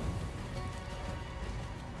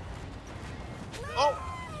 Oh!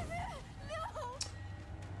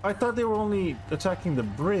 I thought they were only attacking the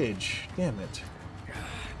bridge. Damn it.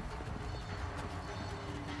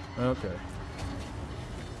 Okay.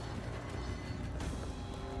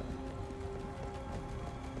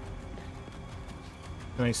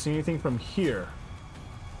 Can I see anything from here?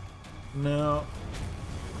 No.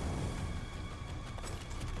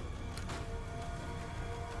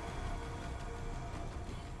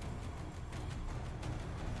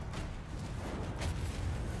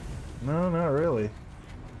 No, not really.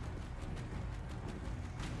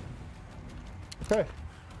 Okay.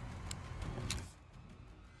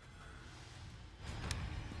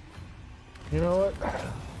 You know what?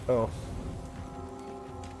 Oh.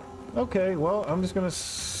 Okay, well, I'm just gonna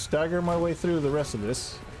stagger my way through the rest of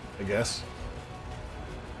this, I guess.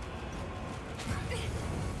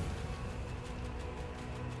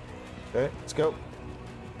 Okay, let's go.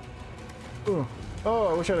 Ooh. Oh,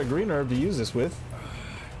 I wish I had a green herb to use this with.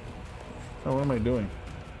 Oh, what am I doing?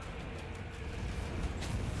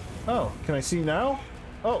 Oh, can I see now?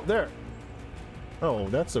 Oh, there. Oh,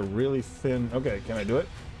 that's a really thin... Okay, can I do it?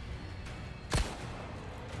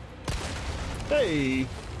 Hey!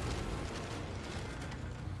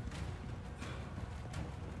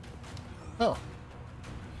 Oh.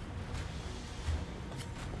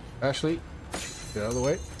 Ashley, get out of the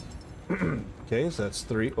way. Okay, so that's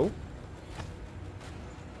 3. Oh.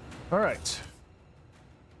 All right.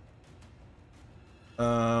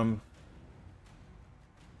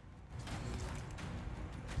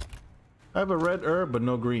 I have a red herb, but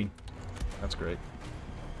no green. That's great.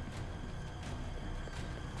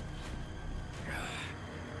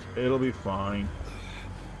 It'll be fine.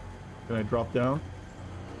 Can I drop down?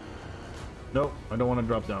 Nope, I don't want to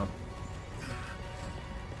drop down.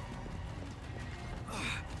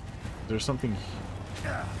 There's something...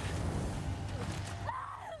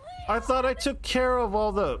 I thought I took care of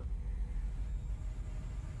all the...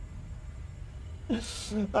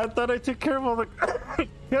 I thought I took care of all the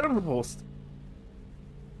cannibals.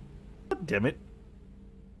 God damn it.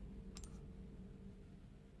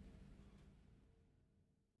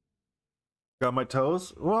 Got my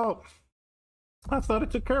toes? Well, I thought I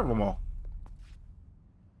took care of them all.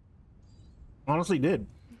 Honestly did.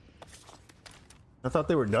 I thought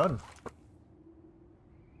they were done.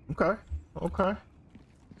 Okay. Okay.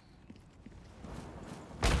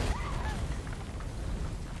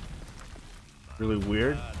 Really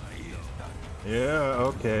weird. Yeah,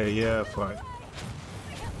 okay, yeah, fine.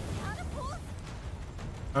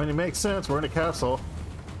 I mean, it makes sense. We're in a castle.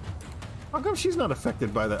 How come she's not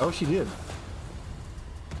affected by that? Oh, she did.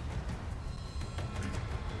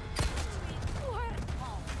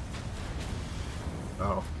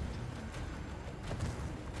 Oh.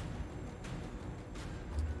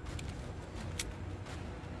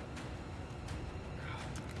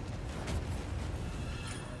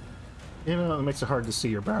 You know, it makes it hard to see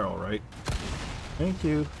your barrel, right? Thank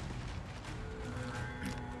you.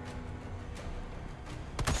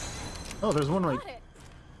 Oh, there's one right...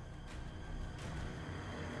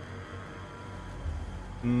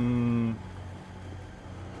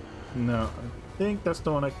 No, I think that's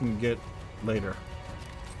the one I can get later.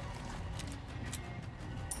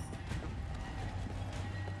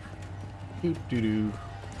 Doo-doo-doo.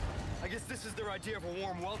 I guess this is their idea of a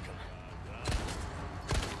warm welcome.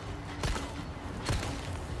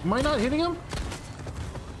 Am I not hitting him?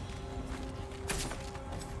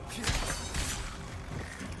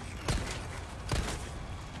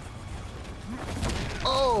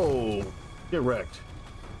 Oh! Get wrecked.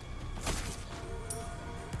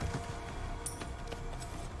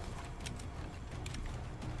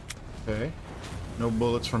 Okay. No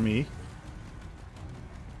bullets for me.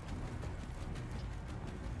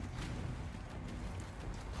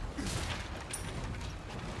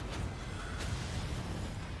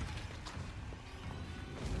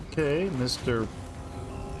 Okay, Mr.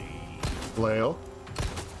 Flail.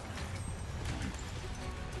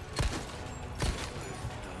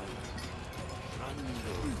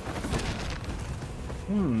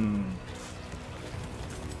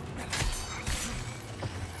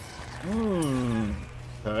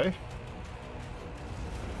 Okay.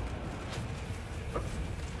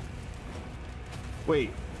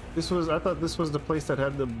 Wait, I thought this was the place that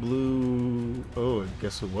had the blue... Oh, I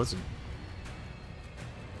guess it wasn't.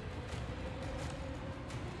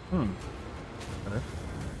 Okay.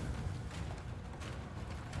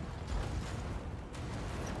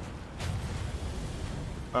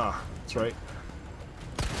 Ah, that's right.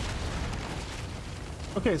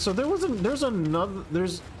 Okay, so there's another,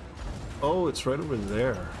 oh, it's right over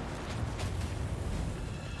there.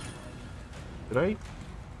 Did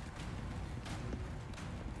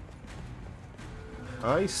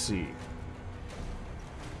I see.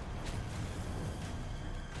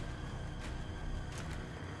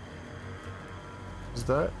 Is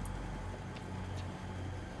that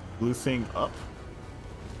blue thing up?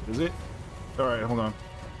 Is it? All right, hold on.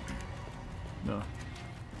 No.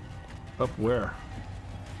 Up where?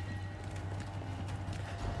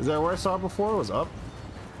 Is that where I saw it before? It was up?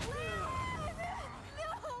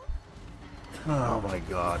 Oh my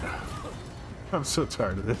god. I'm so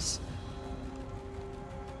tired of this.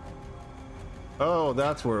 Oh,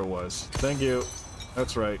 that's where it was. Thank you.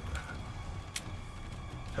 That's right.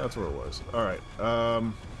 That's where it was. Alright.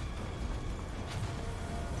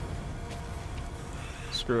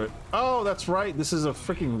 Screw it. Oh, that's right. This is a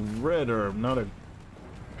freaking red herb, not a...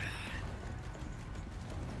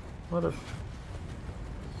 What a...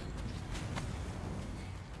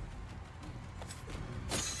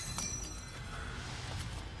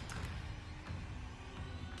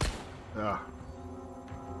 Ah.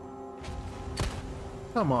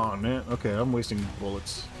 Come on, man. Okay, I'm wasting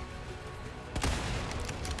bullets.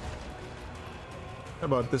 How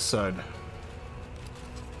about this side?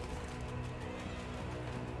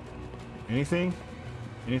 Anything?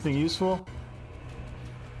 Anything useful?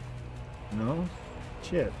 No?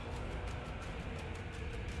 Shit.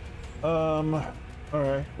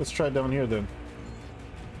 Alright, let's try down here then.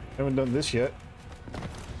 Haven't done this yet.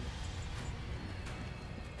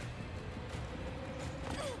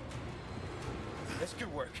 That's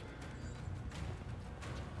good work.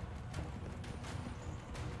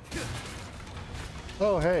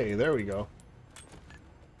 Oh, hey, there we go.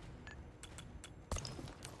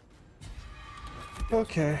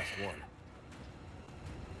 Okay.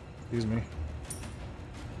 Excuse me.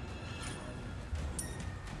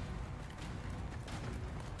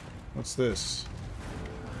 What's this?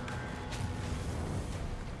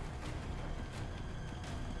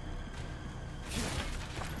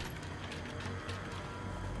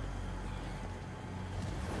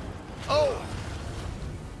 Oh!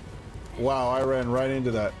 Wow, I ran right into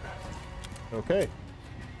that. Okay.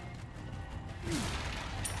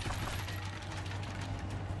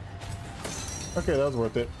 Okay, that was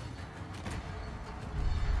worth it.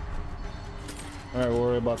 Alright, we'll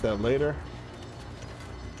worry about that later.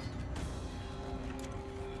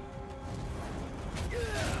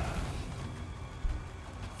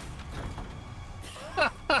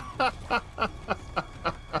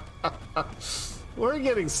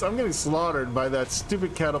 I'm getting slaughtered by that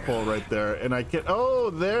stupid catapult right there, and I can't. Oh,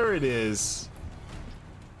 there it is.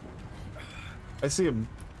 I see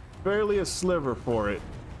barely a sliver for it.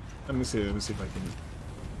 Let me see if I can.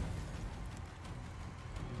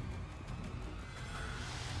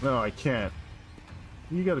 No, I can't.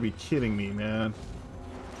 You gotta be kidding me, man.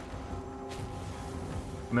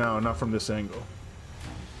 No, not from this angle.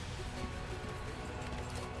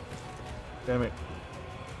 Damn it.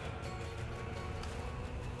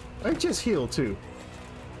 I just healed too.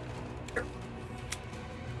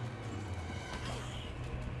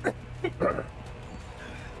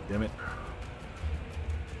 Damn it.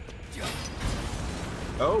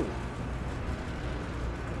 Oh.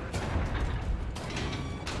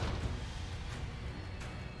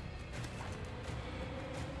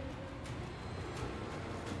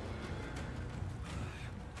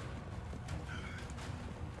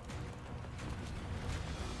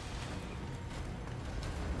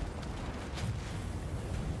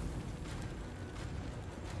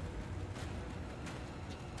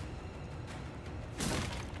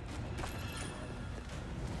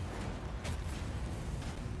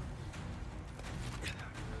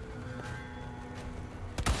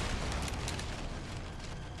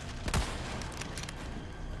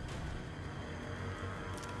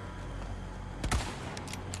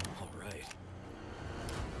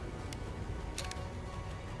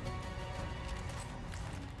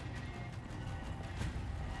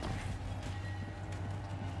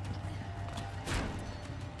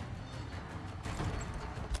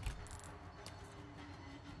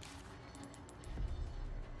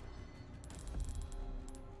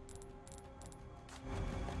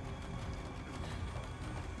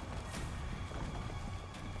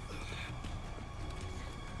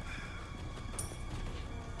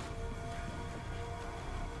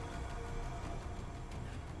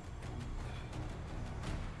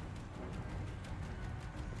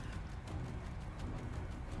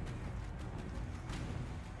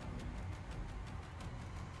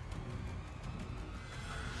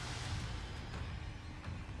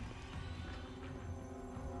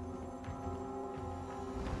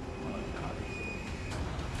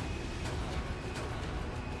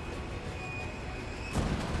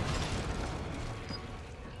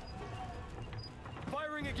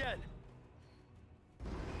 Again.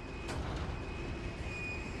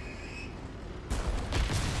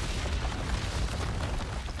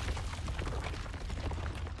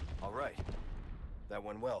 All right. That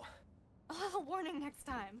went well. A little warning next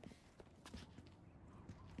time.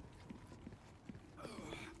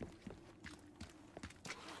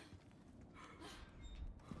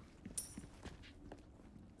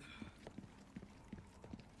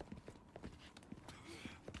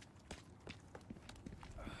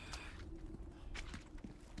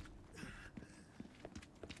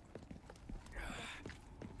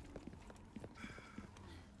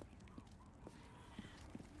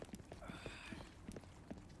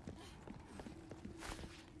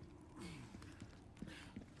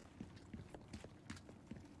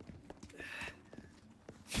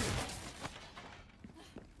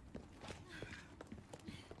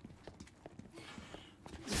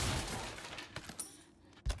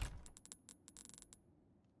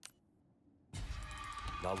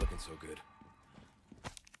 Not looking so good.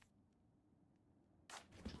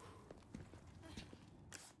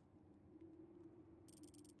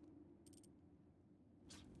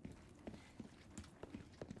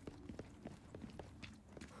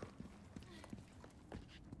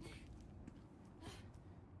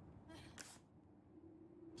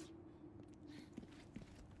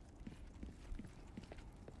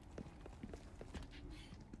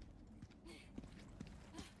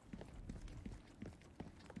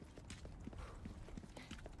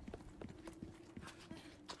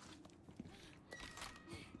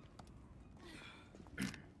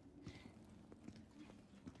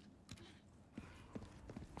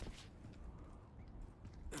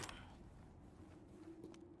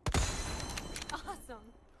 Awesome.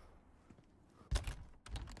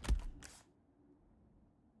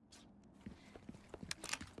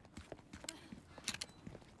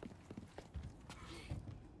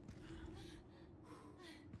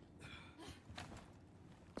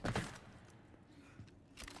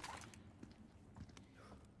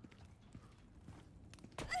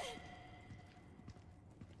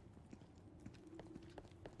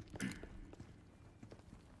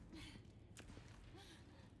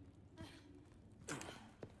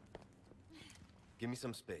 Give me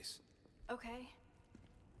some space. Okay.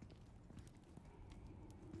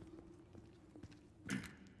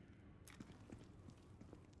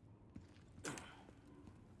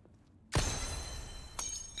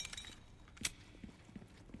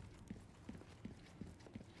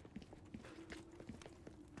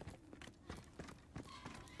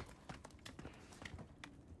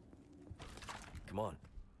 Come on.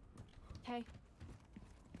 Okay.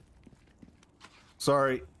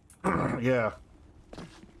 Sorry. Yeah.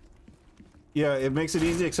 Yeah, it makes it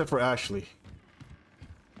easy except for Ashley.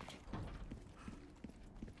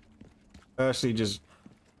 Ashley just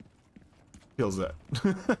kills that.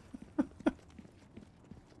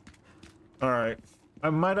 Alright. I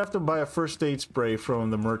might have to buy a first aid spray from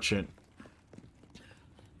the merchant.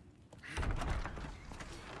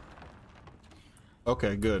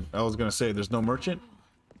 Okay, good. I was gonna say, there's no merchant?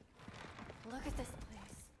 Look at this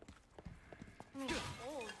place. I mean, it's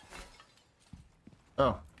old,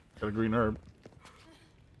 Oh, got a green herb.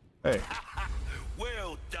 Hey.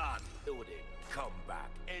 Well done. Building. Come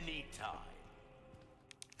back anytime.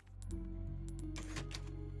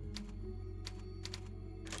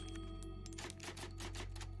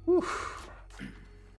 Whew.